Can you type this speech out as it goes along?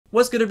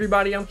What's good,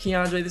 everybody? I'm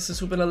Keandre, this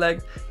is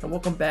HoopIntellect, and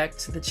welcome back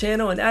to the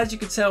channel. And as you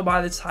can tell by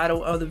the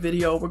title of the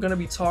video, we're going to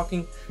be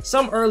talking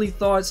some early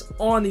thoughts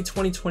on the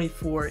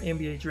 2024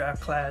 NBA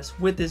draft class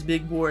with this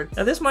big board.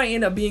 Now, this might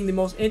end up being the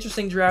most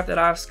interesting draft that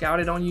I've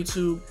scouted on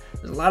YouTube.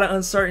 There's a lot of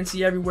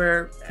uncertainty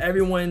everywhere.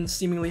 Everyone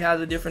seemingly has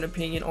a different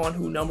opinion on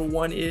who number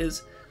one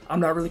is. I'm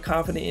not really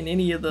confident in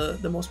any of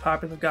the most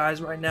popular guys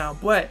right now,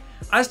 but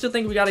I still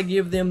think we got to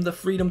give them the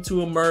freedom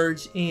to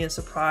emerge and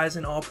surprise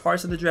in all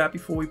parts of the draft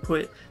before we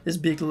put this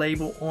big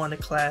label on the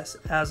class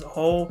as a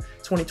whole.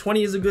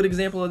 2020 is a good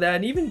example of that,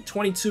 and even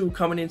 22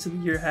 coming into the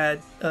year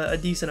had a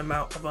decent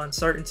amount of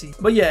uncertainty.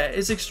 But yeah,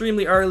 it's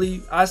extremely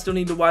early. I still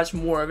need to watch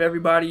more of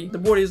everybody. The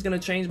board is going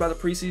to change by the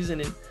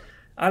preseason and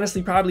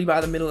honestly probably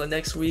by the middle of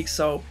next week,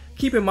 so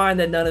keep in mind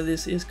that none of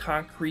this is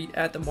concrete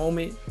at the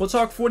moment. We'll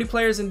talk 40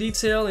 players in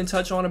detail and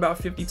touch on about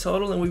 50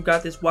 total, and we've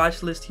got this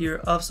watch list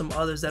here of some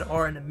others that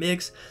are in the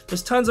mix.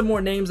 There's tons of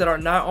more names that are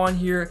not on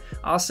here.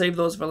 I'll save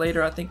those for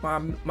later. I think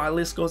my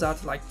list goes out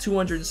to like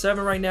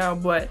 207 right now,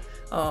 but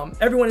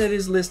everyone that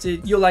is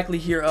listed you'll likely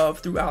hear of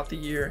throughout the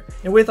year.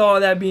 And with all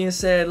that being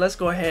said, let's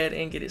go ahead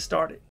and get it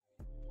started.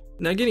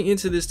 Now, getting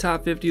into this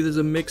top 50, there's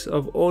a mix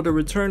of older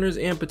returners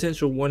and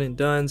potential one and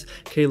dones,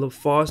 Caleb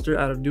Foster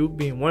out of Duke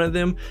being one of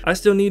them. I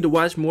still need to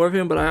watch more of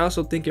him, but I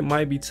also think it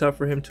might be tough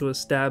for him to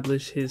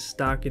establish his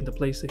stock in the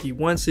place that he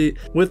wants it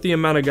with the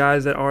amount of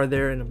guys that are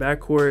there in the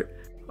backcourt.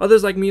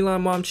 Others like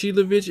Milan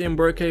Momcilovic and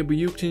Berke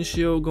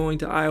Buyuktinshio going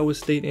to Iowa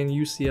State and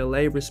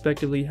UCLA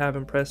respectively have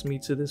impressed me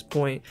to this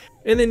point.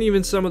 And then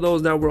even some of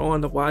those that were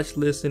on the watch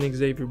list in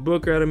Xavier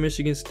Booker out of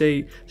Michigan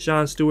State,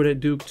 Sean Stewart at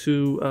Duke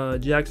 2,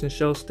 Jackson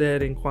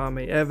Shelstad and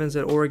Kwame Evans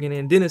at Oregon,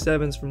 and Dennis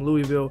Evans from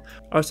Louisville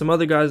are some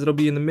other guys that'll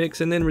be in the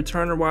mix. And then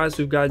returner wise,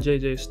 we've got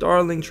JJ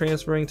Starling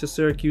transferring to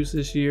Syracuse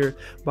this year.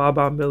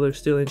 Bob Miller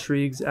still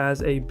intrigues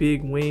as a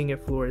big wing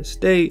at Florida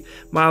State.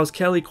 Miles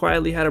Kelly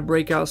quietly had a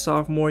breakout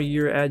sophomore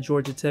year at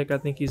Georgia Tech. I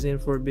think he's in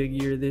for a big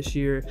year this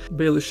year.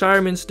 Baylor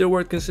Shireman still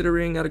worth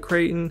considering out of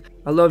Creighton.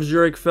 I love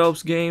Zurich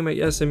Phelps' game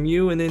at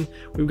SMU. And then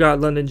we've got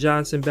London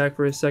Johnson back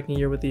for his second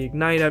year with the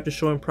Ignite after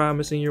showing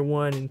promise in year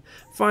one. And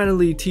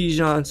finally,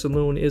 Tijan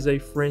Saloon is a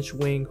French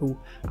wing who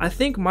I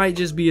think might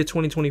just be a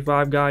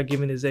 2025 guy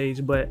given his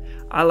age, but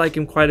I like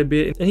him quite a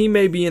bit. And he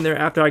may be in there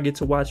after I get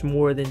to watch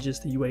more than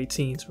just the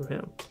U18s from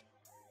him.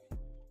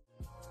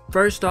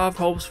 First off,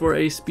 hopes for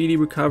a speedy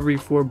recovery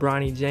for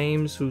Bronny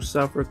James, who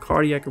suffered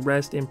cardiac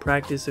arrest in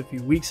practice a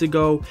few weeks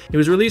ago. He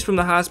was released from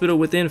the hospital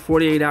within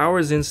 48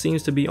 hours and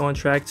seems to be on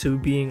track to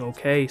being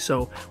okay.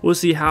 So we'll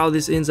see how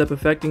this ends up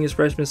affecting his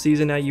freshman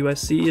season at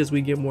USC as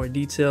we get more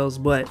details.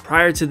 But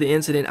prior to the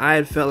incident, I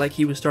had felt like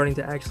he was starting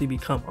to actually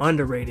become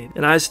underrated,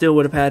 and I still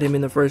would have had him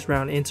in the first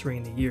round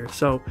entering the year.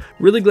 So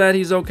really glad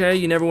he's okay.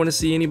 You never want to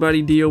see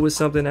anybody deal with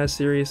something as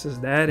serious as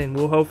that, and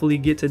we'll hopefully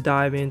get to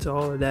dive into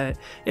all of that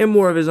and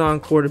more of his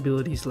on-court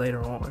abilities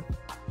later on.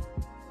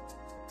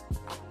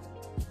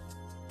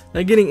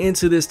 Now, getting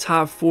into this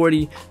top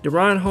 40,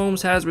 DaRon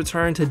Holmes has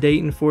returned to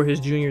Dayton for his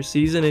junior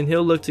season, and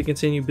he'll look to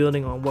continue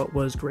building on what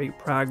was great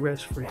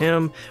progress for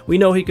him. We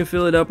know he can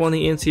fill it up on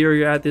the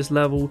interior at this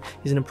level.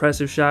 He's an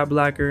impressive shot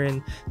blocker,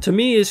 and to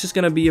me, it's just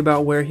going to be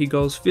about where he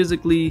goes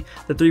physically,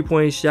 the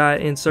three-point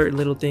shot, and certain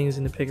little things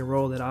in the pick and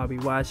roll that I'll be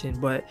watching.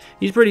 But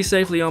he's pretty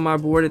safely on my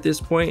board at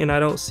this point, and I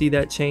don't see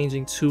that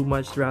changing too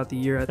much throughout the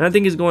year. And I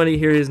think he's going to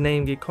hear his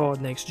name get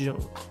called next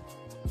June.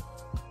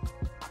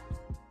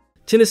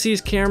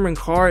 Tennessee's Cameron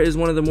Carr is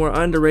one of the more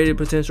underrated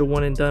potential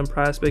one-and-done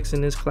prospects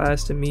in this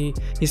class to me.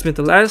 He spent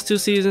the last 2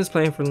 seasons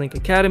playing for Link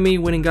Academy,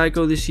 winning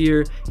Geico this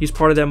year. He's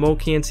part of that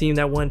Mocan team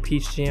that won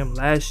Peach Jam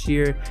last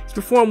year. He's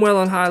performed well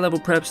on high-level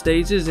prep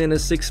stages and a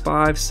 6'5",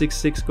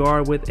 6'6"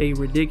 guard with a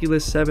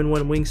ridiculous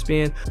 7'1"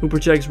 wingspan who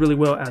projects really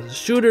well as a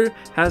shooter,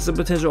 has some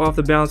potential off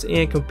the bounce,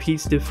 and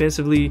competes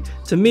defensively.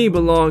 To me,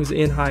 belongs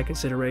in high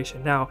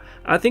consideration. Now,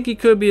 I think he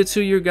could be a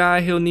 2-year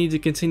guy. He'll need to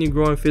continue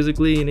growing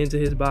physically and into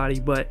his body,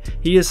 but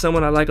he is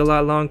someone I like a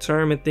lot long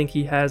term and think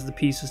he has the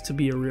pieces to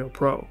be a real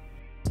pro.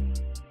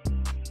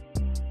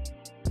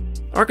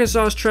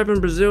 Arkansas's Trevin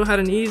Brazile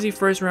had an easy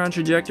first round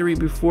trajectory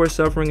before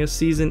suffering a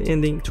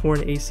season-ending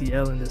torn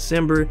ACL in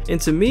December, and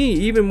to me,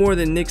 even more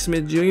than Nick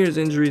Smith Jr.'s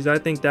injuries, I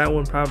think that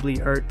one probably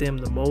hurt them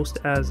the most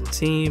as a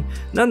team.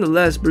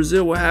 Nonetheless,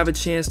 Brazile will have a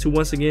chance to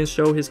once again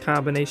show his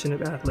combination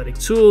of athletic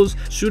tools,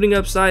 shooting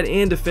upside,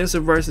 and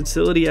defensive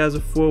versatility as a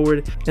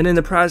forward, and in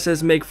the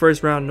process make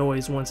first round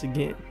noise once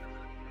again.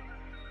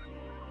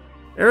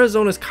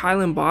 Arizona's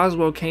Kylan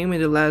Boswell came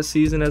into last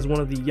season as one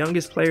of the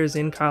youngest players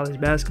in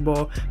college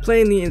basketball,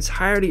 playing the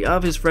entirety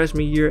of his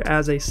freshman year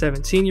as a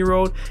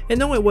 17-year-old, and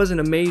though it wasn't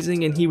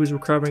amazing and he was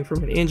recovering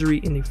from an injury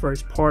in the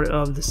first part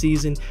of the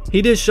season,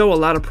 he did show a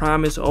lot of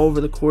promise over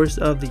the course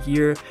of the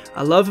year.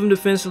 I love him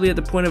defensively at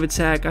the point of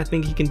attack. I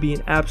think he can be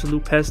an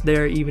absolute pest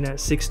there even at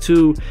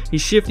 6'2".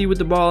 He's shifty with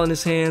the ball in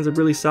his hands, a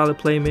really solid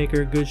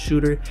playmaker, good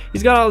shooter.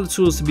 He's got all the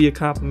tools to be a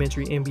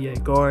complimentary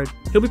NBA guard.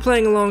 He'll be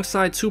playing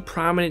alongside 2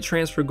 prominent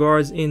transfer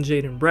guards in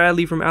Jaden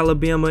Bradley from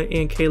Alabama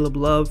and Caleb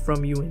Love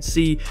from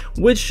UNC,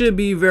 which should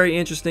be very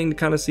interesting to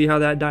kind of see how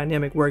that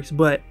dynamic works.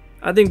 But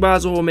I think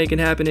Boswell will make it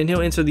happen, and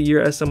he'll enter the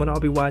year as someone I'll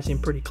be watching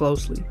pretty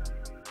closely.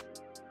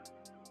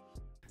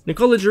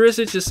 Nikola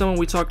Jurisic is someone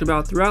we talked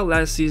about throughout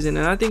last season,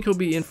 and I think he'll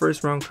be in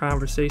first round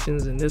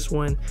conversations in this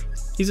one.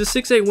 He's a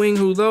 6'8" wing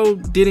who, though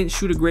didn't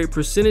shoot a great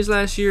percentage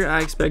last year,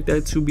 I expect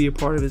that to be a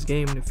part of his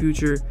game in the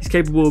future. He's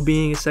capable of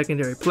being a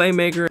secondary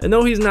playmaker, and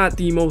though he's not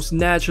the most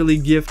naturally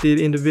gifted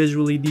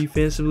individually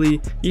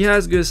defensively, he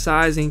has good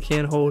size and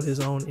can hold his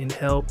own in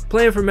help.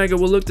 Playing for Mega,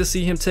 we'll look to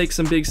see him take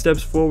some big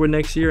steps forward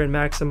next year and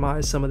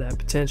maximize some of that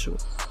potential.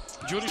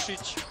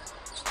 Jurisic.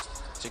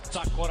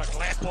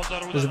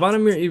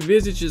 Zvonimir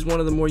Ivicic is one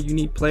of the more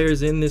unique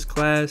players in this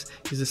class.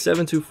 He's a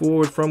 7'2"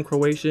 forward from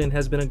Croatia and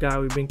has been a guy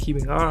we've been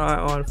keeping our eye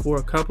on for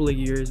a couple of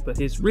years, but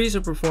his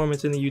recent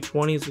performance in the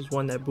U20s was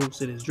one that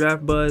boosted his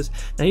draft buzz.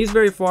 Now, he's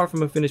very far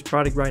from a finished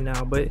product right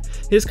now, but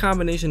his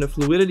combination of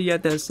fluidity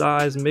at that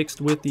size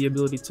mixed with the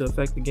ability to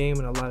affect the game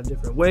in a lot of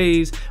different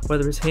ways,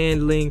 whether it's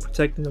handling,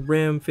 protecting the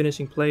rim,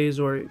 finishing plays,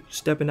 or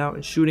stepping out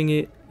and shooting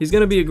it, he's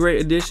going to be a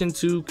great addition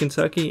to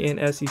Kentucky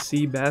and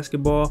SEC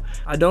basketball.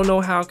 I don't know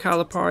how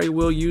Calipari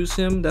will use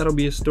him. That'll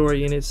be a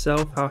story in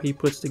itself, how he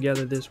puts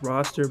together this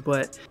roster,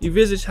 but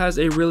Ivicic has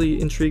a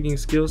really intriguing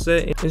skill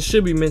set and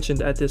should be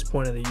mentioned at this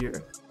point of the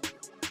year.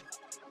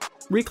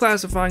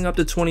 Reclassifying up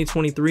to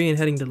 2023 and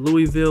heading to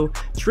Louisville,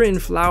 Trenton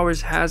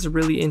Flowers has a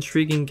really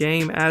intriguing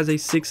game as a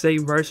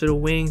 6'8" versatile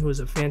wing who is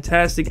a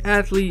fantastic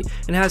athlete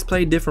and has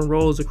played different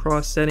roles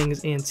across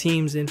settings and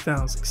teams and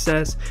found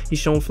success. He's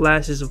shown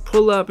flashes of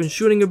pull-up and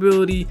shooting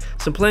ability,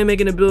 some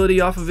playmaking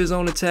ability off of his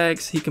own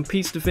attacks. He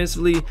competes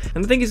defensively,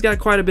 and I think he's got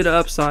quite a bit of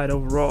upside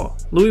overall.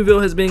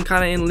 Louisville has been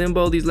kind of in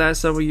limbo these last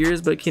several years,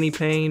 but Kenny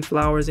Payne,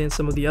 Flowers, and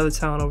some of the other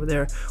talent over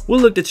there will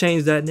look to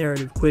change that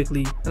narrative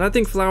quickly, and I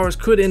think Flowers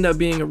could end up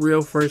being a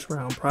real first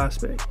round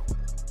prospect.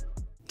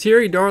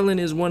 Terry Darlin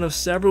is one of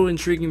several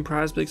intriguing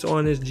prospects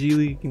on this G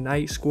League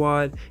Ignite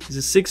squad. He's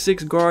a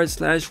 6'6" guard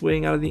slash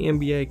wing out of the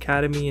NBA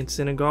Academy in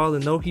Senegal,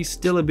 and though he's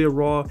still a bit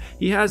raw,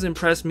 he has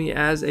impressed me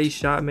as a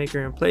shot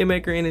maker and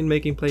playmaker and in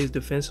making plays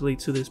defensively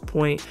to this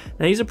point.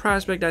 Now, he's a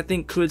prospect I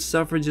think could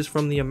suffer just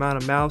from the amount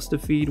of mouths to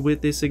feed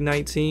with this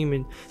Ignite team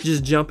and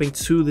just jumping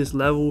to this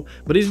level,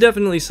 but he's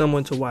definitely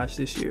someone to watch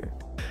this year.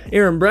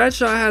 Aaron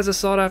Bradshaw has a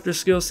sought-after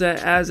skill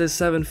set as a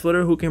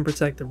 7-footer who can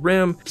protect the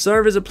rim,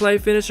 serve as a play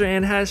finisher,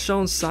 and has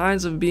shown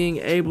signs of being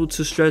able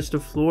to stretch the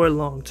floor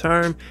long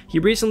term. He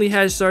recently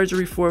had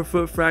surgery for a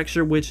foot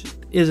fracture, which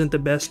isn't the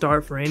best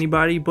start for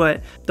anybody,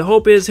 but the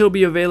hope is he'll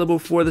be available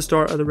for the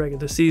start of the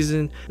regular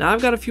season. Now,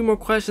 I've got a few more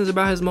questions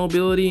about his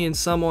mobility and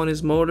some on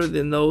his motor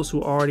than those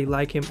who already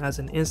like him as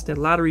an instant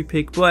lottery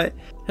pick, but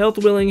health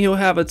willing, he'll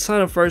have a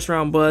ton of first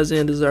round buzz,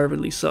 and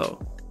deservedly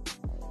so.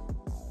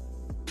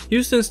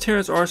 Houston's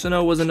Terrence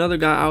Arsenault was another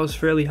guy I was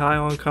fairly high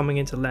on coming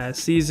into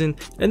last season,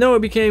 and though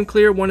it became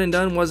clear one and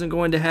done wasn't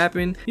going to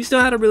happen, he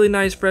still had a really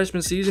nice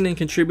freshman season and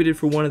contributed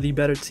for one of the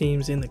better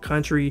teams in the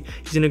country.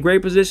 He's in a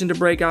great position to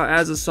break out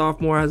as a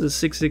sophomore as a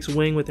 6'6"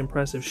 wing with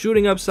impressive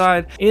shooting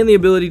upside and the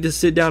ability to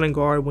sit down and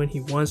guard when he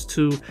wants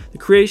to. The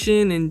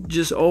creation and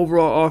just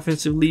overall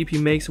offensive leap he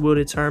makes will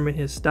determine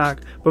his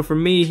stock, but for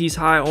me, he's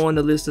high on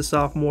the list of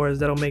sophomores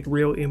that'll make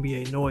real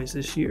NBA noise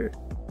this year.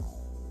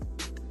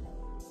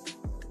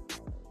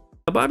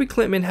 Bobby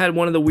Klintman had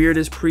one of the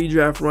weirdest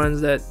pre-draft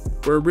runs that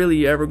we're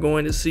really ever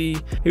going to see.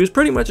 He was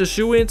pretty much a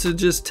shoo-in to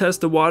just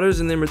test the waters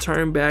and then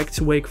return back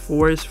to Wake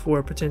Forest for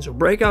a potential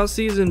breakout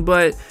season,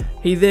 but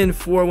he then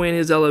forewent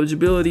his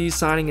eligibility,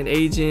 signing an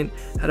agent,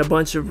 had a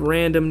bunch of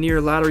random near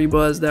lottery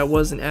buzz that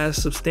wasn't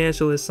as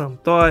substantial as some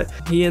thought.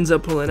 He ends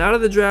up pulling out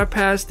of the draft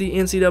past the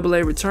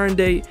NCAA return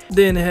date,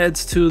 then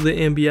heads to the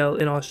NBL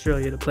in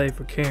Australia to play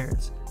for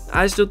Cairns.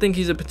 I still think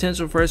he's a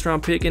potential first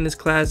round pick in this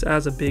class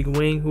as a big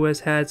wing who has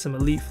had some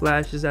elite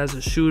flashes as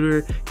a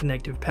shooter,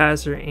 connective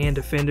passer, and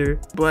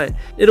defender, but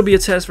it'll be a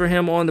test for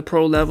him on the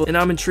pro level, and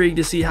I'm intrigued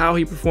to see how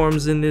he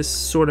performs in this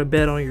sort of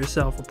bet on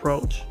yourself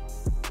approach.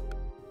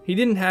 He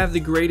didn't have the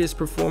greatest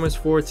performance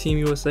for Team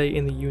USA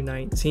in the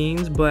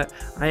U19s, but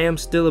I am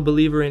still a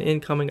believer in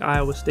incoming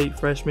Iowa State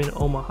freshman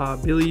Omaha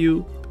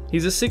Biliu.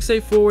 He's a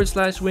 6'8" forward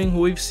slash wing who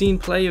we've seen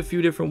play a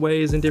few different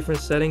ways in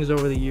different settings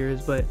over the years,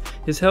 but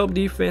his help,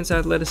 defense,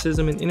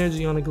 athleticism, and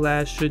energy on the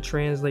glass should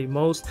translate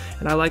most,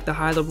 and I like the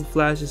high level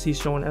flashes he's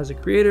shown as a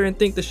creator and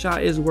think the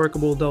shot is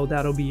workable, though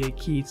that'll be a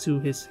key to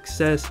his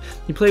success.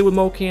 He played with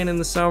Mocan in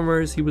the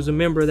summers, he was a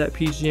member of that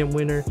PGM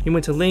winner, he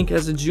went to Link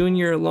as a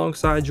junior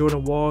alongside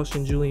Jordan Walsh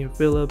and Julian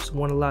Phillips,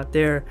 won a lot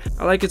there.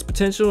 I like his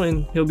potential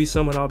and he'll be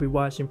someone I'll be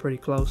watching pretty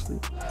closely.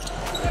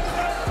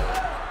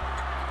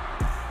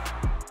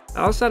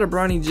 Outside of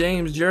Bronny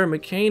James, Jared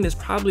McCain is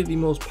probably the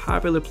most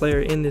popular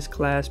player in this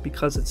class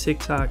because of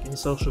TikTok and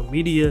social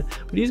media,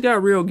 but he's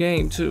got real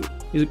game too.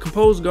 He's a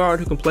composed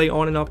guard who can play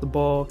on and off the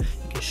ball,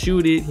 he can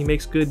shoot it, he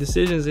makes good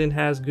decisions, and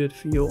has good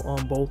feel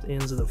on both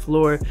ends of the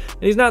floor.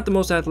 And he's not the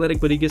most athletic,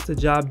 but he gets the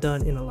job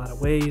done in a lot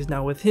of ways.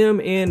 Now with him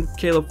and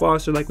Caleb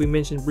Foster, like we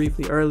mentioned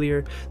briefly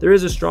earlier, there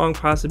is a strong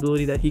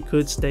possibility that he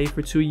could stay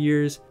for 2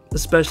 years.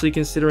 especially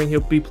considering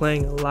he'll be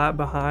playing a lot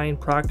behind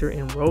Proctor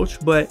and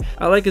Roach, but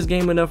I like his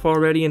game enough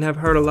already and have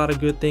heard a lot of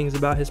good things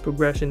about his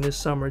progression this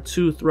summer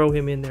to throw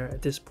him in there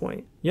at this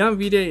point. Jan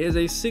Vide is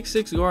a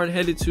 6'6" guard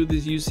headed to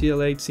this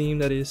UCLA team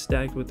that is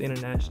stacked with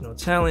international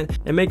talent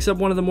and makes up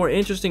one of the more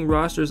interesting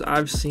rosters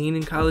I've seen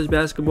in college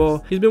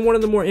basketball. He's been one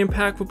of the more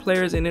impactful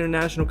players in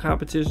international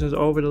competitions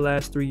over the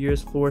last 3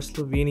 years for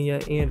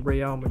Slovenia and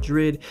Real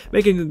Madrid,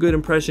 making a good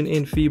impression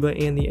in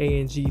FIBA and the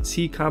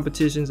ANGT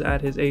competitions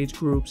at his age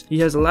groups. He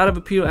has a lot of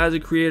appeal as a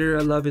creator.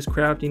 I love his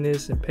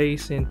craftiness and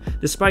pace, and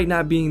despite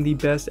not being the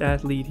best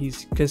athlete,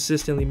 he's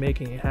consistently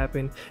making it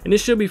happen, and it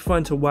should be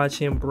fun to watch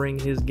him bring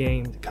his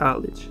game to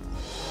college.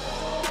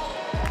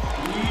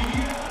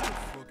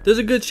 There's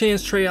a good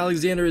chance Trey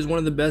Alexander is one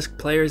of the best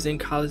players in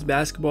college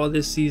basketball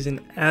this season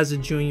as a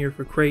junior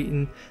for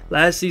Creighton.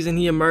 Last season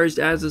he emerged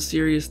as a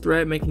serious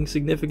threat, making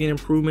significant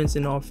improvements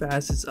in all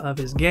facets of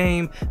his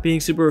game, being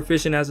super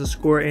efficient as a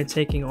scorer and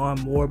taking on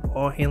more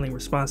ball handling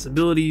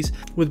responsibilities.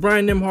 With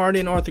Brian Nembhard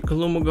and Arthur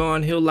Kaluma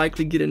gone, he'll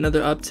likely get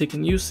another uptick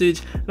in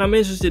usage, and I'm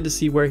interested to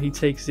see where he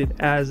takes it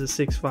as a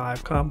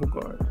 6'5" combo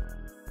guard.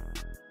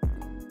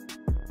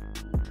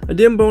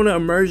 Adem Bona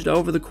emerged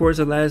over the course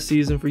of last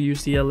season for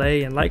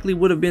UCLA and likely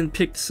would have been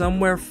picked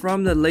somewhere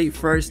from the late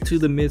first to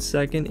the mid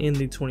second in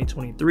the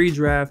 2023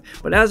 draft,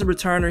 but as a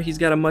returner he's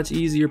got a much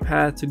easier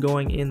path to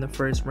going in the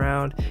first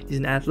round. He's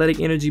an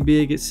athletic energy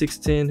big at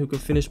 6'10" who can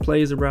finish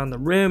plays around the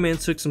rim and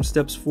took some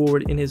steps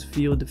forward in his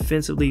field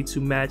defensively to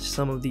match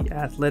some of the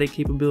athletic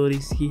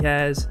capabilities he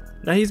has.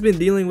 Now he's been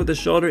dealing with a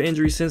shoulder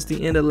injury since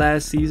the end of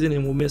last season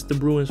and will miss the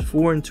Bruins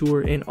foreign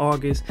tour in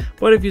August,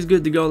 but if he's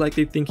good to go like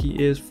they think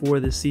he is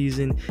for the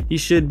season, he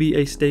should be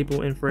a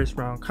staple in first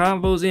round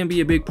convos and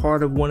be a big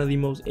part of one of the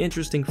most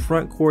interesting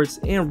front courts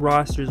and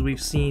rosters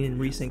we've seen in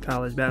recent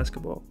college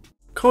basketball.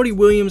 Cody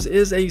Williams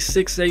is a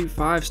 6'8"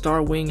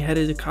 5-star wing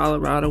headed to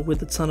Colorado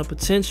with a ton of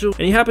potential,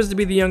 and he happens to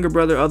be the younger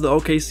brother of the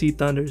OKC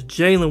Thunder's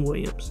Jalen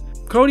Williams.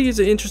 Cody is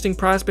an interesting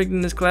prospect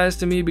in this class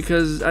to me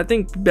because I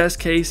think best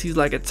case he's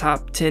like a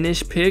top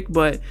 10-ish pick,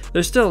 but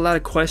there's still a lot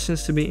of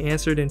questions to be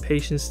answered and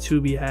patience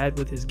to be had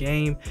with his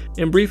game.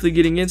 And briefly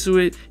getting into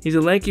it, he's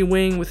a lanky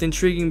wing with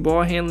intriguing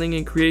ball handling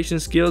and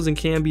creation skills and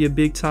can be a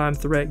big time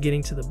threat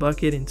getting to the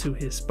bucket and to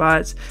his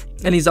spots.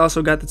 And he's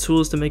also got the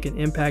tools to make an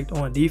impact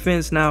on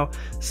defense. Now,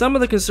 some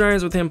of the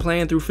concerns with him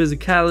playing through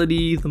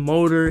physicality, the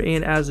motor,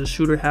 and as a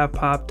shooter have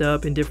popped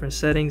up in different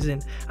settings,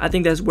 and I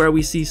think that's where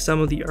we see some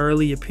of the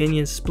early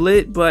opinions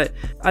split, but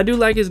I do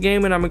like his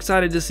game and I'm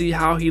excited to see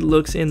how he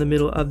looks in the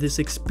middle of this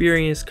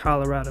experienced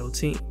Colorado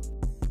team.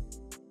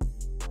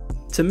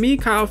 To me,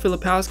 Kyle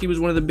Filipowski was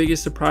one of the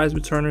biggest surprise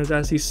returners,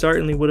 as he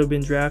certainly would have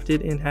been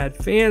drafted and had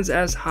fans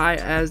as high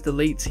as the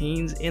late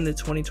teens in the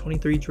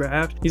 2023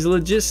 draft. He's a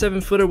legit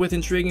 7-footer with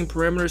intriguing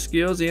perimeter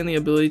skills and the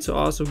ability to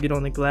also get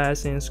on the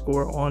glass and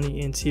score on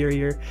the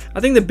interior. I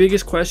think the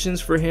biggest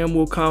questions for him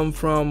will come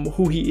from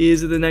who he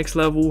is at the next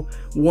level.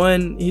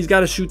 One, he's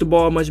got to shoot the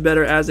ball much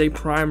better as a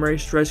primary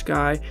stretch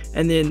guy,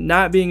 and then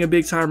not being a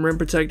big time rim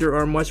protector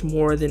or much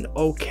more than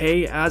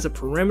okay as a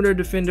perimeter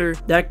defender.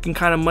 That can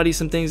kind of muddy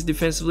some things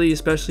defensively,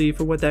 especially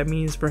for what that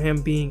means for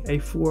him being a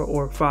 4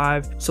 or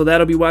 5. So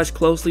that'll be watched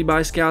closely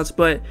by scouts,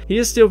 but he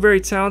is still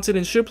very talented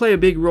and should play a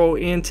big role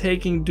in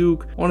taking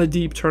Duke on a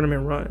deep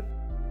tournament run.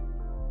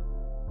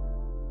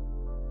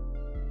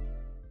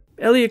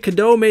 Elliot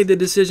Cadeau made the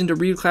decision to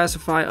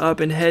reclassify up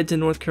and head to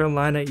North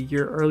Carolina a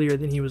year earlier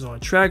than he was on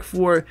track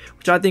for,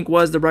 which I think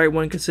was the right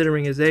one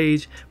considering his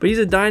age. But he's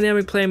a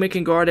dynamic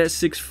playmaking guard at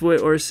 6 foot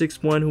or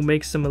 6'1" who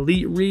makes some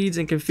elite reads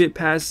and can fit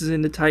passes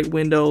into tight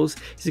windows.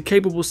 He's a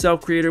capable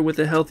self-creator with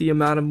a healthy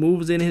amount of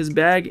moves in his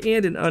bag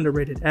and an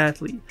underrated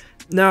athlete.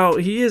 Now,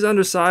 he is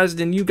undersized,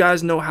 and you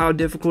guys know how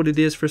difficult it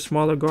is for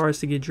smaller guards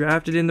to get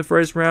drafted in the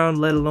first round,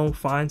 let alone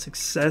find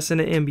success in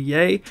the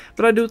NBA,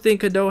 but I do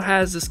think Cadeau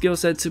has the skill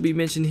set to be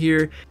mentioned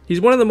here. He's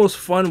one of the most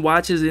fun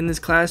watches in this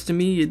class to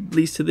me, at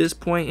least to this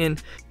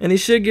point, and he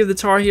should give the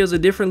Tar Heels a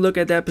different look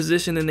at that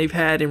position than they've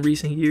had in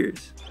recent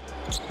years.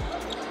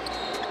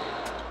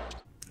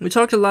 We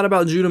talked a lot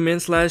about Judah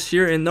Mintz last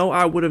year, and though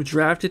I would have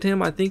drafted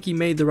him, I think he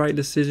made the right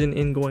decision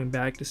in going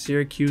back to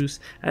Syracuse.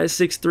 At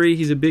 6'3",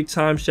 he's a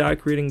big-time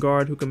shot-creating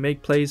guard who can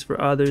make plays for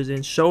others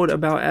and showed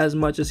about as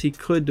much as he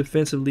could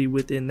defensively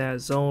within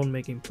that zone,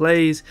 making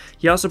plays.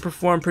 He also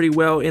performed pretty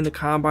well in the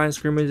combine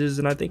scrimmages,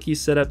 and I think he's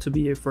set up to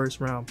be a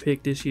first-round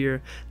pick this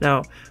year.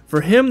 Now,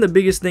 for him, the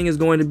biggest thing is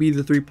going to be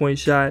the three-point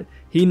shot.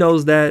 He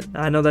knows that.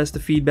 I know that's the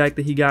feedback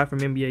that he got from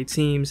NBA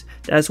teams.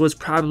 That's what's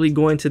probably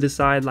going to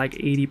decide like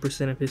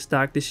 80% of his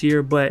stock this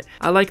year. But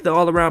I like the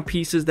all-around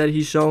pieces that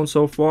he's shown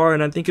so far,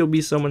 and I think he'll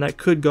be someone that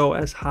could go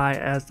as high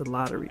as the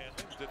lottery.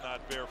 Did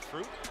not bear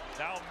fruit.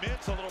 Now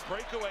Mintz, a little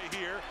breakaway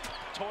here,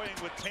 toying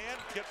with Tan,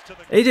 gets to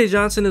AJ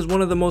Johnson is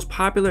one of the most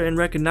popular and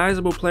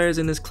recognizable players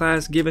in this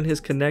class given his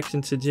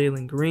connection to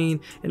Jalen Green,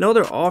 and though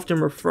they're often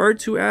referred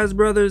to as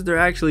brothers, they're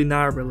actually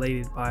not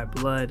related by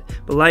blood.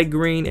 But like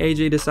Green,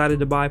 AJ decided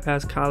to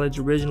bypass college,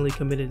 originally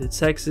committed to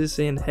Texas,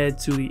 and head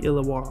to the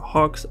Illawarra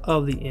Hawks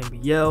of the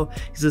NBL.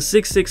 He's a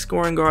 6'6"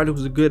 scoring guard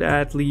who's a good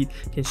athlete,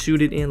 can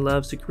shoot it, and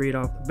loves to create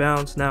off the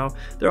bounce. Now,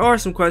 there are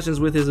some questions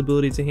with his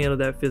ability to handle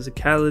that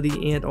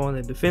physicality and on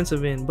the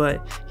defensive end,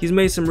 but he's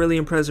made some really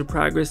impressive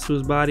progress to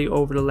his body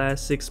over the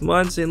last 6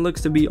 months and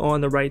looks to be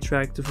on the right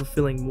track to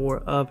fulfilling more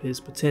of his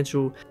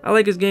potential. I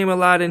like his game a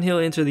lot, and he'll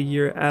enter the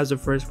year as a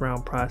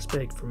first-round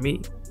prospect for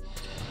me.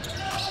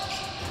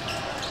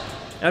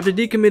 After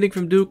decommitting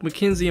from Duke,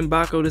 Mackenzie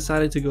Mbako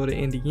decided to go to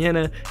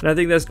Indiana, and I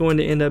think that's going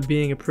to end up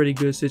being a pretty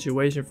good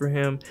situation for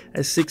him.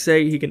 At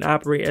 6'8", he can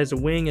operate as a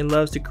wing and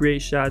loves to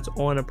create shots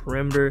on a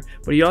perimeter,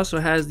 but he also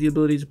has the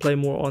ability to play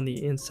more on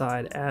the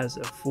inside as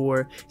a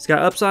 4. He's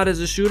got upside as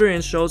a shooter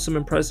and showed some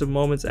impressive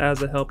moments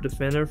as a help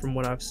defender from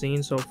what I've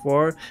seen so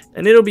far,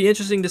 and it'll be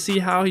interesting to see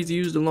how he's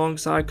used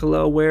alongside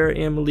Kel'el Ware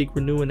and Malik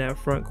Reneau in that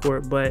front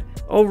court, but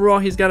overall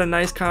he's got a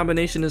nice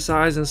combination of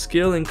size and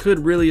skill and could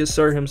really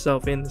assert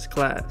himself in this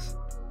class.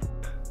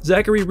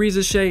 Zachary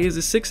Rizachet is a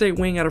 6'8"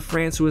 wing out of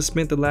France who has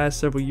spent the last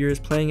several years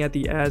playing at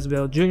the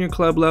Asvel junior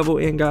club level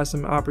and got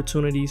some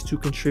opportunities to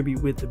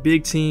contribute with the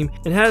big team,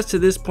 and has to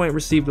this point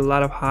received a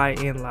lot of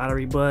high-end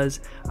lottery buzz.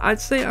 I'd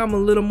say I'm a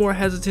little more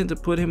hesitant to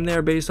put him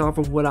there based off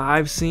of what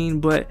I've seen,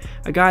 but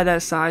a guy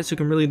that size who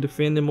can really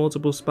defend in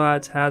multiple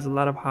spots, has a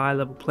lot of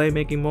high-level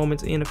playmaking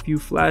moments and a few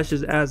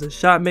flashes as a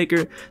shot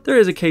maker, there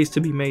is a case to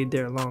be made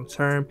there long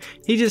term.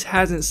 He just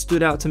hasn't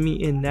stood out to me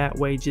in that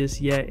way just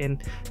yet,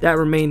 and that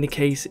remained the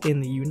case in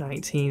the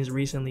U19s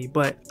recently,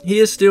 but he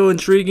is still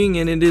intriguing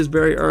and it is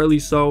very early,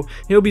 so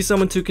he'll be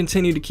someone to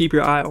continue to keep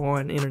your eye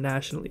on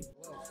internationally.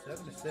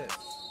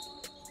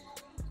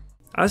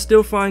 I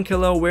still find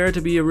Kel'el Ware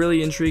to be a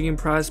really intriguing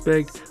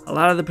prospect. A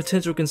lot of the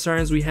potential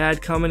concerns we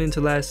had coming into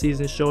last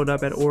season showed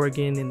up at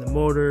Oregon in the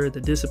motor,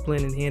 the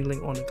discipline, and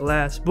handling on the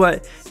glass,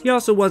 but he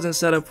also wasn't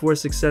set up for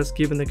success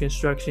given the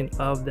construction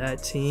of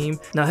that team.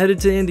 Now headed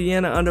to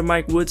Indiana under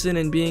Mike Woodson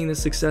and being the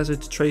successor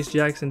to Trace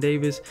Jackson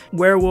Davis,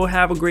 Ware will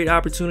have a great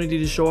opportunity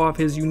to show off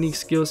his unique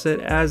skill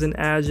set as an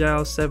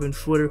agile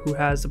 7-footer who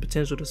has the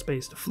potential to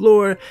space the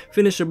floor,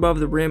 finish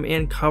above the rim,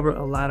 and cover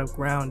a lot of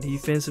ground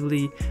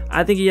defensively.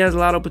 I think he has a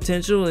lot of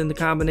potential, and the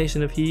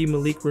combination of he,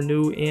 Malik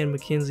Reneau, and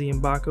Mackenzie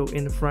Mbako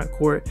in the front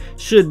court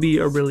should be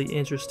a really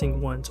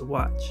interesting one to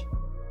watch.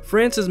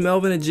 France's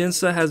Melvin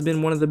Aginsa has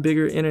been one of the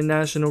bigger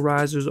international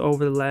risers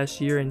over the last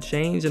year and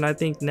change, and I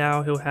think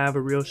now he'll have a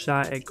real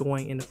shot at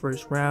going in the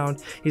first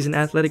round. He's an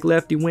athletic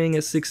lefty wing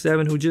at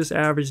 6'7" who just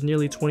averaged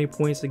nearly 20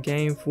 points a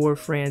game for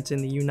France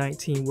in the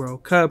U19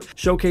 World Cup,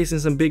 showcasing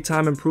some big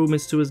time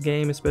improvements to his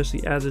game,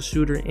 especially as a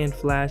shooter, and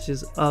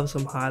flashes of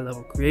some high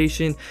level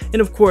creation,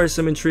 and of course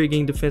some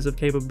intriguing defensive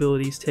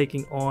capabilities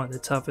taking on the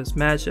toughest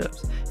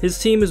matchups. His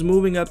team is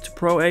moving up to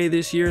Pro A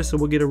this year, so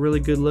we'll get a really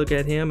good look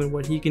at him and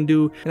what he can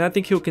do, and I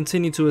think he'll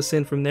continue to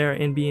ascend from there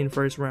and be in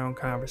first round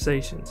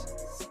conversations.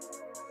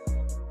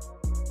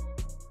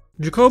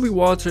 Jacoby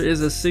Walter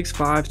is a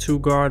 6'5"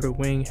 two-guard or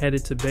wing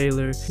headed to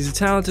Baylor. He's a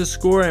talented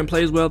scorer and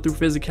plays well through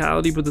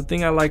physicality, but the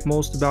thing I like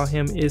most about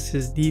him is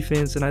his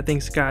defense, and I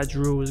think Scott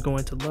Drew is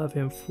going to love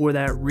him for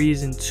that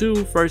reason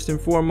too. First and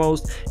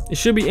foremost, it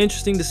should be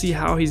interesting to see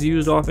how he's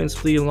used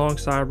offensively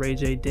alongside Ray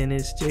J.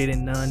 Dennis,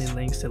 Jaden Nunn, and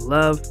Langston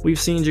Love. We've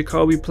seen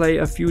Jacoby play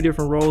a few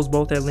different roles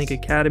both at Link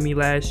Academy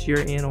last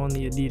year and on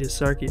the Adidas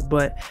circuit,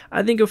 but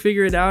I think he'll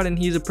figure it out, and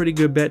he's a pretty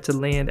good bet to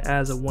land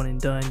as a one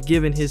and done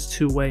given his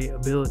two-way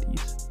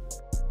abilities.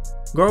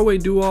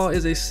 Garway Dual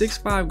is a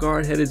 6'5"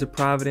 guard headed to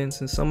Providence,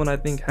 and someone I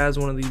think has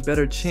one of the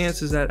better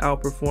chances at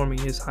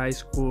outperforming his high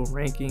school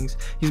rankings.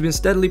 He's been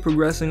steadily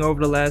progressing over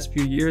the last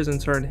few years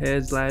and turned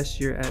heads last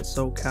year at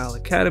SoCal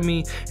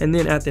Academy and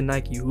then at the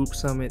Nike Hoop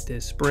Summit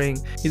this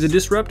spring. He's a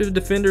disruptive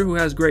defender who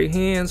has great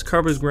hands,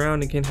 covers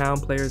ground, and can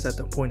hound players at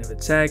the point of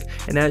attack,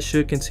 and that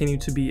should continue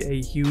to be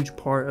a huge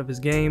part of his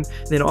game.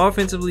 Then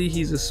offensively,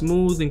 he's a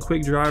smooth and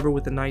quick driver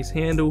with a nice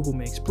handle who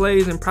makes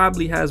plays and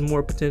probably has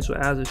more potential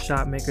as a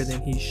shot maker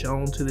than he's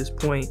shown to this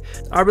point.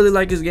 I really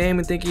like his game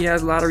and think he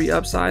has lottery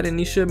upside, and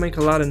he should make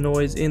a lot of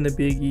noise in the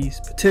Big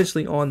East,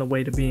 potentially on the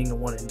way to being a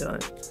one and done.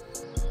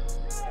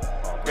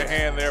 Good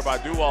hand there by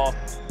Duval.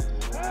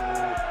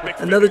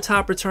 Another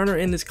top returner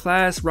in this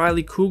class,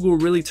 Riley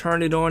Kugel, really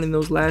turned it on in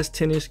those last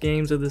 10-ish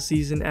games of the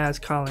season as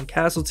Colin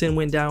Castleton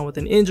went down with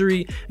an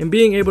injury, and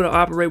being able to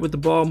operate with the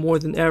ball more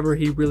than ever,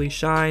 he really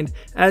shined.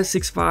 At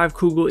 6'5",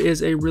 Kugel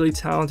is a really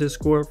talented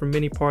scorer from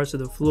many parts of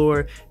the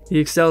floor. He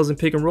excels in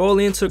pick and roll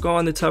and took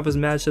on the toughest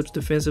matchups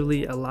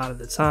defensively a lot of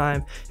the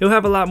time. He'll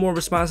have a lot more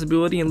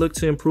responsibility and look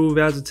to improve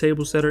as a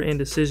table setter and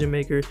decision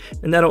maker,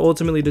 and that'll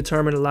ultimately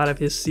determine a lot of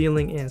his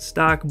ceiling and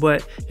stock,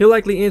 but he'll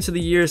likely enter the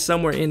year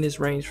somewhere in this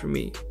range for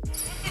me.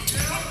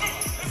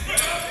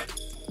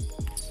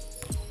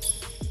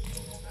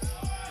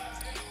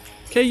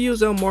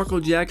 KU's Marco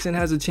Jackson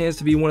has a chance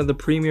to be one of the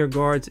premier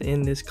guards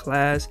in this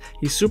class.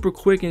 He's super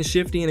quick and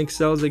shifty and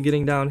excels at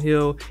getting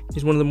downhill.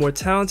 He's one of the more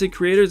talented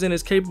creators and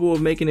is capable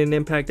of making an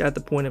impact at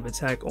the point of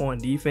attack on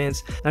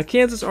defense. Now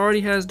Kansas already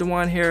has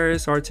DeJuan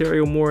Harris,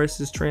 Arterio Morris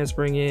is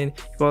transferring in.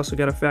 You've also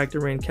got to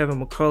factor in Kevin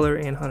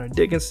McCullough and Hunter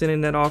Dickinson in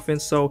that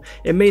offense, so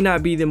it may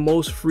not be the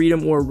most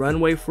freedom or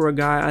runway for a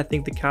guy I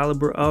think the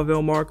caliber of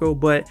Marco,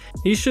 but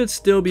he should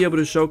still be able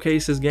to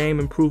showcase his game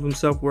and prove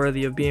himself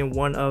worthy of being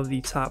one of the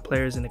top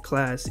players in the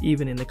class,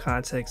 even in the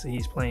context that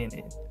he's playing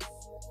in.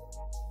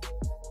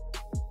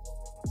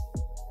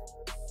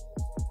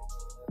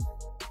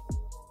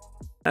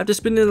 After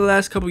spending the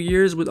last couple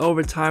years with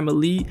overtime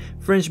elite,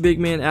 French big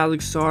man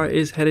Alex Sarr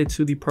is headed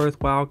to the Perth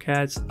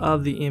Wildcats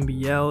of the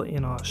NBL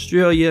in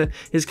Australia.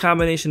 His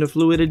combination of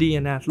fluidity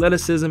and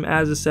athleticism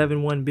as a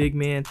 7'1" big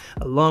man,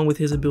 along with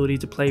his ability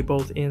to play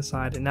both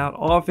inside and out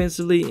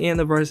offensively and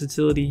the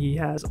versatility he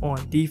has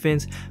on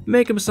defense,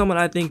 make him someone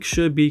I think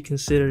should be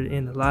considered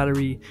in the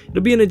lottery.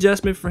 It'll be an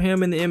adjustment for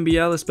him in the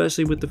NBL,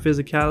 especially with the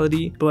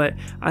physicality, but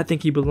I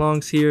think he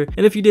belongs here.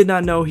 And if you did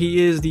not know,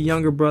 he is the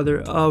younger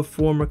brother of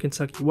former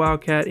Kentucky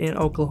Wildcat and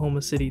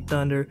Oklahoma City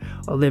Thunder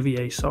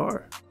Olivier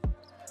Sarr.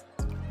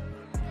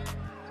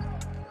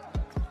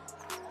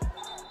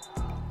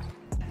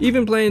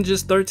 Even playing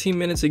just 13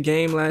 minutes a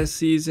game last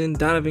season,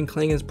 Donovan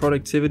Clingan's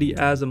productivity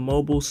as a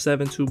mobile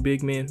 7'2"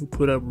 big man who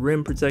put up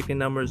rim protecting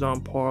numbers on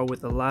par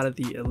with a lot of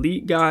the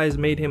elite guys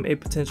made him a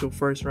potential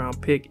first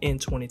round pick in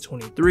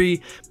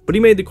 2023, but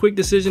he made the quick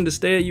decision to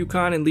stay at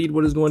UConn and lead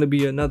what is going to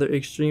be another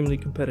extremely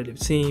competitive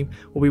team.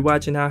 We'll be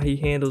watching how he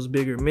handles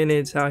bigger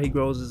minutes, how he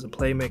grows as a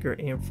playmaker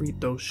and free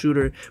throw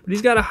shooter, but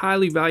he's got a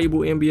highly valuable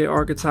NBA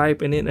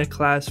archetype, and in a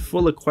class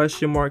full of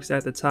question marks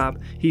at the top,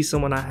 he's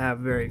someone I have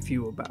very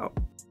few about.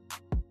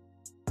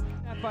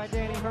 By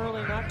Danny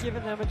Hurley, not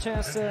giving them a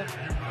chance to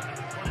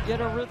get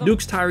a rhythm.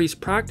 Duke's Tyrese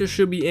Proctor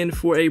should be in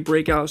for a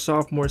breakout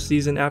sophomore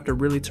season after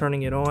really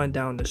turning it on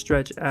down the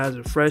stretch as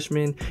a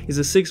freshman. He's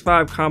a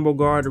 6'5" combo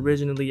guard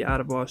originally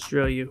out of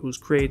Australia whose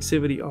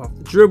creativity off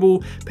the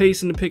dribble,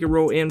 pace in the pick and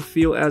roll, and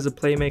feel as a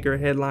playmaker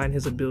headline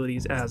his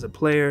abilities as a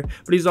player,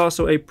 but he's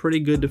also a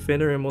pretty good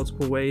defender in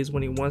multiple ways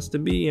when he wants to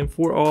be, and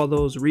for all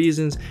those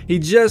reasons, he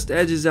just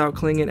edges out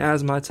Clingan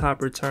as my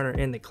top returner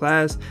in the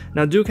class.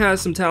 Now Duke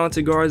has some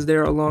talented guards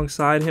there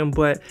alongside him,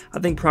 but I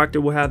think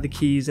Proctor will have the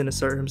keys and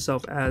assert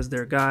himself as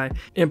their guy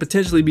and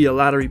potentially be a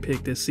lottery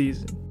pick this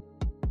season.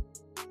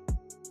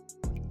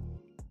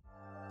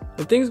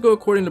 If things go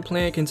according to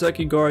plan,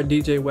 Kentucky guard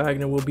DJ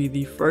Wagner will be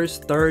the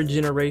first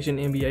third-generation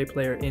NBA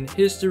player in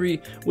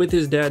history, with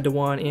his dad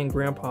DeJuan and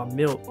grandpa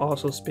Milt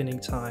also spending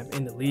time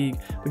in the league.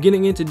 But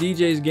getting into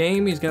DJ's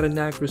game, he's got a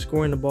knack for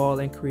scoring the ball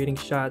and creating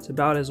shots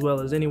about as well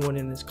as anyone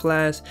in this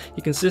class.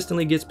 He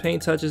consistently gets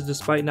paint touches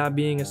despite not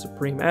being a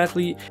supreme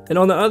athlete, and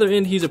on the other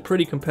end, he's a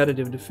pretty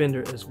competitive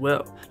defender as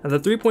well. Now the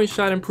three-point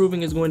shot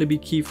improving is going to be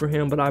key for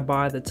him, but I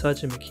buy the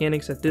touch and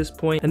mechanics at this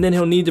point, and then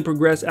he'll need to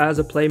progress as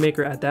a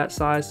playmaker at that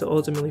size to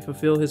ultimately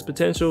fulfill his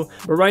potential.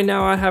 But right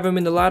now I have him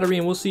in the lottery,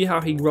 and we'll see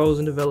how he grows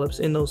and develops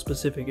in those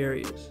specific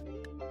areas.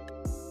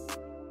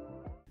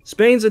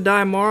 Spain's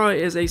Adai Mara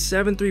is a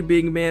 7'3"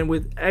 big man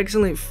with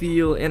excellent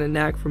feel and a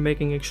knack for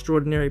making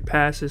extraordinary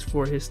passes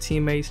for his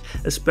teammates,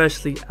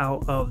 especially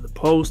out of the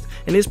post,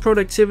 and his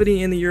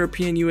productivity in the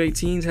European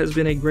U18s has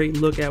been a great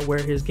look at where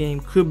his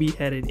game could be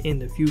headed in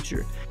the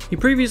future. He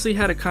previously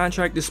had a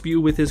contract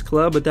dispute with his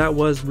club, but that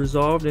was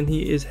resolved and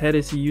he is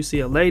headed to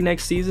UCLA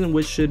next season,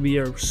 which should be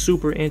a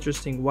super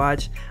interesting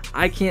watch.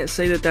 I can't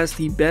say that that's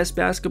the best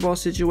basketball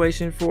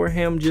situation for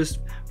him just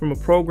from a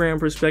program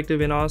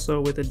perspective and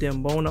also with a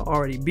Dembona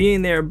already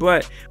being there,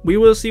 but we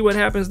will see what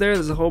happens there.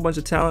 There's a whole bunch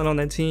of talent on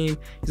that team.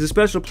 He's a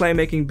special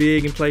playmaking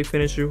big and play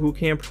finisher who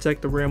can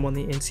protect the rim on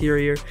the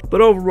interior,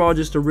 but overall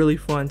just a really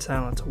fun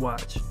talent to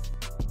watch.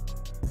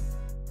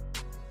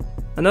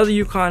 Another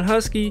UConn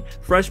Husky,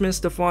 freshman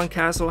Stephon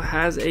Castle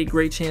has a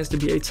great chance to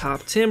be a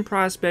top 10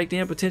 prospect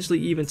and potentially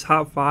even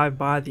top 5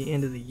 by the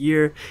end of the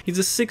year. He's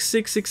a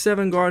 6'6",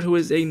 6'7" guard who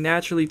is a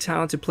naturally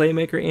talented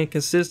playmaker and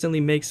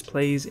consistently makes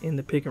plays in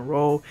the pick and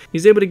roll.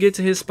 He's able to get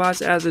to his spots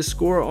as a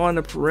scorer on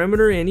the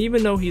perimeter, and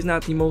even though he's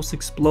not the most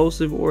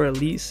explosive or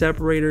elite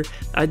separator,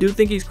 I do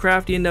think he's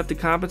crafty enough to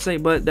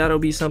compensate, but that'll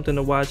be something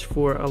to watch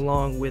for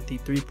along with the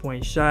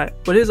three-point shot.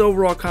 But his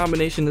overall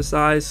combination of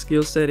size,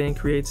 skill set, and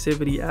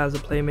creativity as a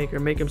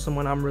playmaker make him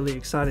someone I'm really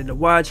excited to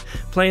watch,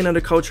 playing under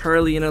Coach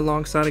Hurley and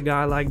alongside a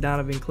guy like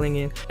Donovan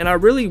Clingan, and I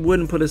really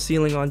wouldn't put a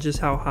ceiling on just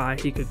how high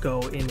he could go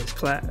in this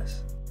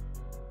class.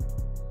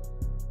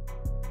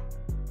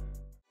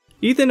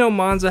 Ethan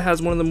Almanza has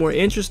one of the more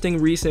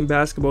interesting recent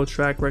basketball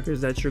track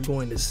records that you're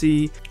going to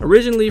see.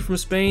 Originally from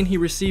Spain, he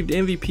received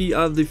MVP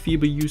of the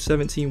FIBA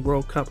U17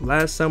 World Cup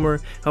last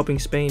summer, helping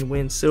Spain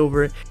win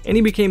silver, and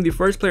he became the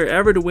first player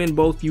ever to win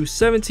both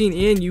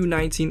U17 and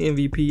U19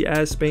 MVP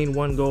as Spain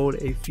won gold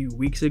a few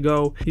weeks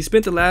ago. He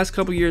spent the last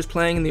couple years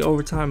playing in the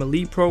Overtime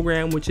Elite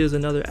program, which is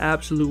another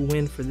absolute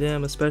win for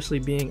them, especially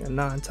being a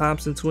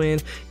non-Thompson twin.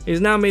 He's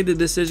now made the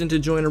decision to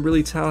join a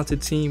really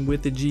talented team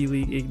with the G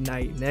League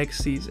Ignite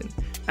next season.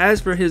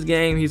 As for his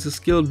game, he's a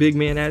skilled big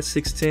man at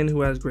 6'10"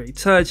 who has great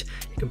touch,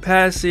 he can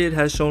pass it,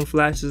 has shown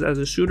flashes as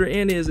a shooter,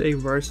 and is a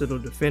versatile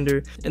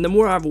defender. And the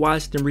more I've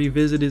watched and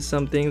revisited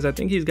some things, I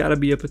think he's got to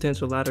be a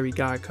potential lottery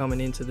guy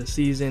coming into the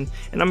season.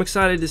 And I'm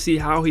excited to see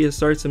how he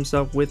asserts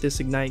himself with this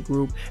Ignite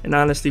group, and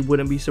honestly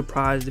wouldn't be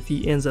surprised if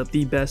he ends up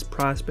the best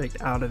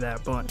prospect out of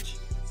that bunch.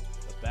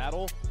 The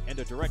battle and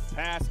a direct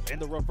pass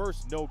and the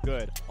reverse no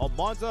good.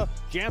 Almanza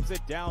jams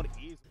it down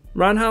easy.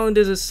 Ron Holland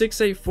is a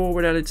 6'8"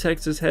 forward out of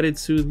Texas headed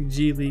to the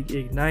G League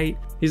Ignite.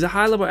 He's a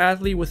high-level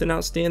athlete with an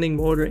outstanding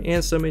motor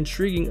and some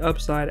intriguing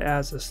upside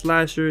as a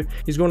slasher.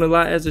 He's grown a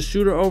lot as a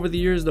shooter over the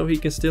years, though he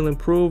can still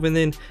improve. And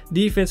then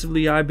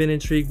defensively, I've been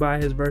intrigued by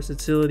his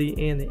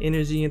versatility and the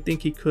energy and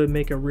think he could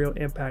make a real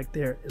impact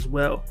there as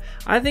well.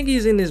 I think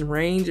he's in his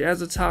range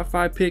as a top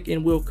 5 pick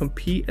and will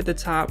compete at the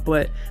top,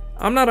 but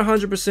I'm not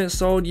 100%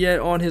 sold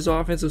yet on his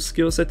offensive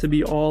skill set to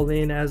be all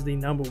in as the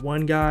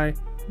 #1 guy.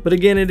 But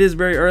again, it is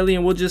very early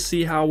and we'll just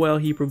see how well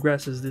he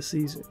progresses this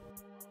season.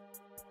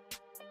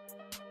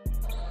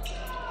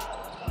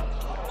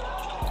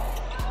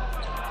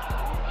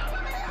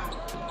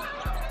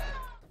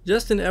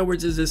 Justin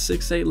Edwards is a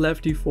 6'8"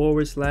 lefty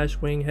forward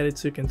 / wing headed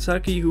to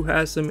Kentucky who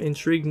has some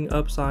intriguing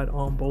upside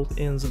on both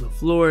ends of the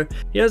floor.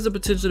 He has the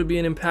potential to be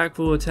an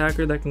impactful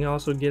attacker that can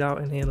also get out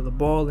and handle the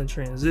ball in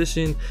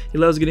transition. He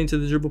loves getting to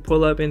the dribble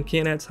pull-up and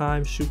can at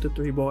times shoot the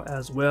 3-ball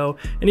as well.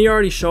 And he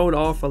already showed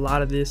off a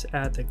lot of this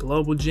at the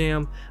Global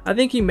Jam. I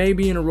think he may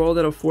be in a role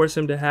that'll force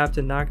him to have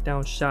to knock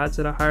down shots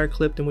at a higher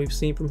clip than we've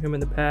seen from him in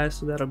the past,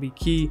 so that'll be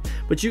key.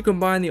 But you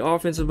combine the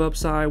offensive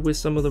upside with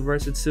some of the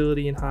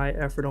versatility and high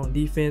effort on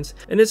defense,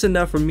 and it's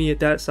enough for me at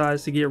that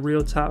size to get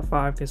real top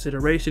 5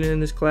 consideration in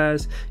this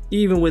class,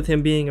 even with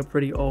him being a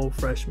pretty old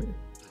freshman.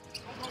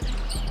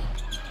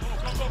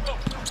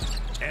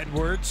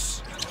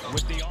 Edwards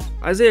with the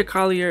Isaiah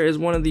Collier is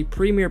one of the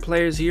premier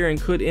players here and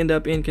could end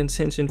up in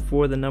contention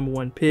for the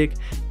 #1 pick.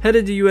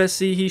 Headed to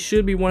USC, he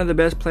should be one of the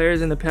best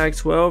players in the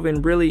Pac-12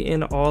 and really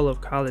in all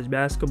of college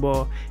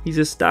basketball. He's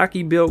a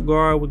stocky built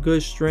guard with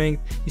good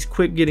strength, he's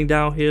quick getting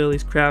downhill,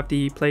 he's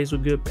crafty, he plays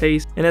with good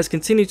pace, and has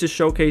continued to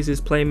showcase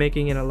his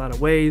playmaking in a lot of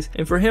ways.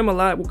 And for him, a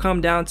lot will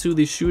come down to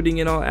the shooting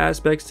in all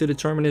aspects to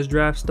determine his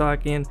draft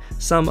stock and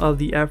some of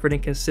the effort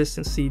and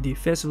consistency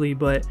defensively.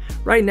 But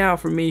right now,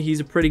 for me,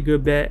 he's a pretty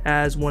good bet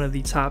as one of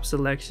the top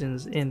selections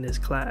in this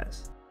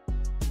class.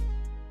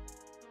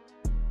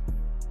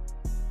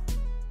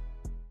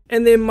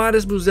 And then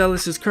Modest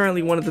Buzelis is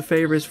currently one of the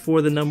favorites for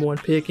the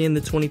 #1 pick in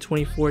the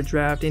 2024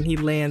 draft, and he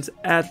lands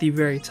at the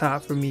very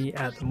top for me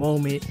at the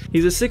moment.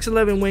 He's a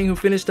 6'11" wing who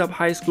finished up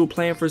high school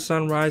playing for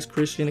Sunrise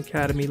Christian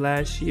Academy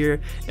last year,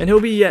 and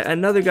he'll be yet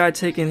another guy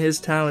taking his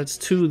talents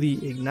to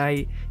the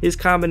Ignite. His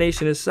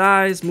combination of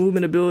size,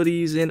 movement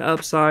abilities, and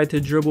upside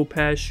to dribble,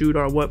 pass, shoot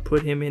are what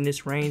put him in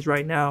this range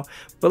right now.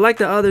 But like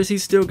the others,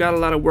 he's still got a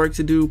lot of work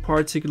to do,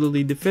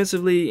 particularly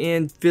defensively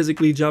and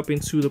physically jumping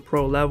to the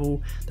pro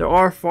level. There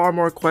are far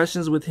more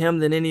questions with him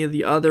than any of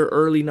the other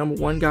early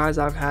 #1 guys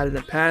I've had in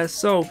the past,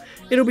 so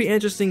it'll be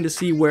interesting to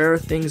see where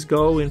things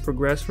go and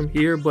progress from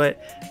here.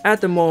 But at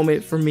the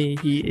moment, for me,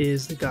 he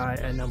is the guy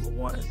at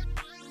 #1.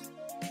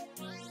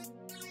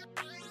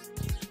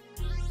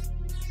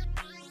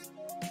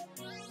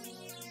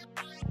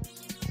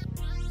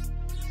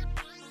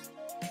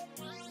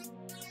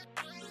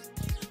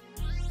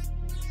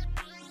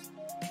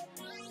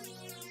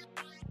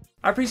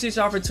 I appreciate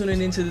y'all for tuning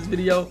into this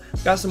video.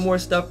 Got some more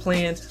stuff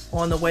planned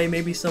on the way,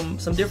 maybe some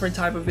different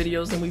type of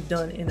videos than we've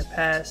done in the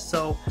past.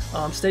 So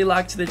stay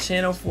locked to the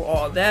channel for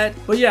all that.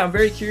 But yeah, I'm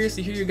very curious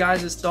to hear your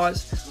guys'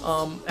 thoughts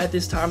at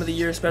this time of the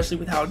year, especially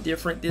with how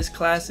different this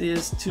class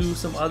is to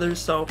some others.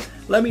 So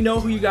let me know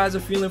who you guys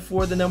are feeling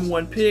for the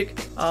 #1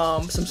 pick,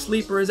 some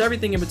sleepers,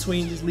 everything in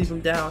between. Just leave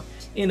them down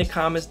in the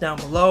comments down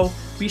below.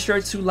 Be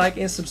sure to like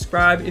and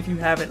subscribe if you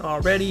haven't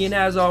already. And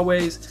as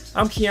always,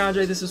 I'm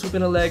Keandre, this is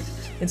HoopIntellect.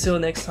 Until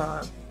next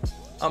time,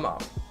 I'm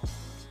out.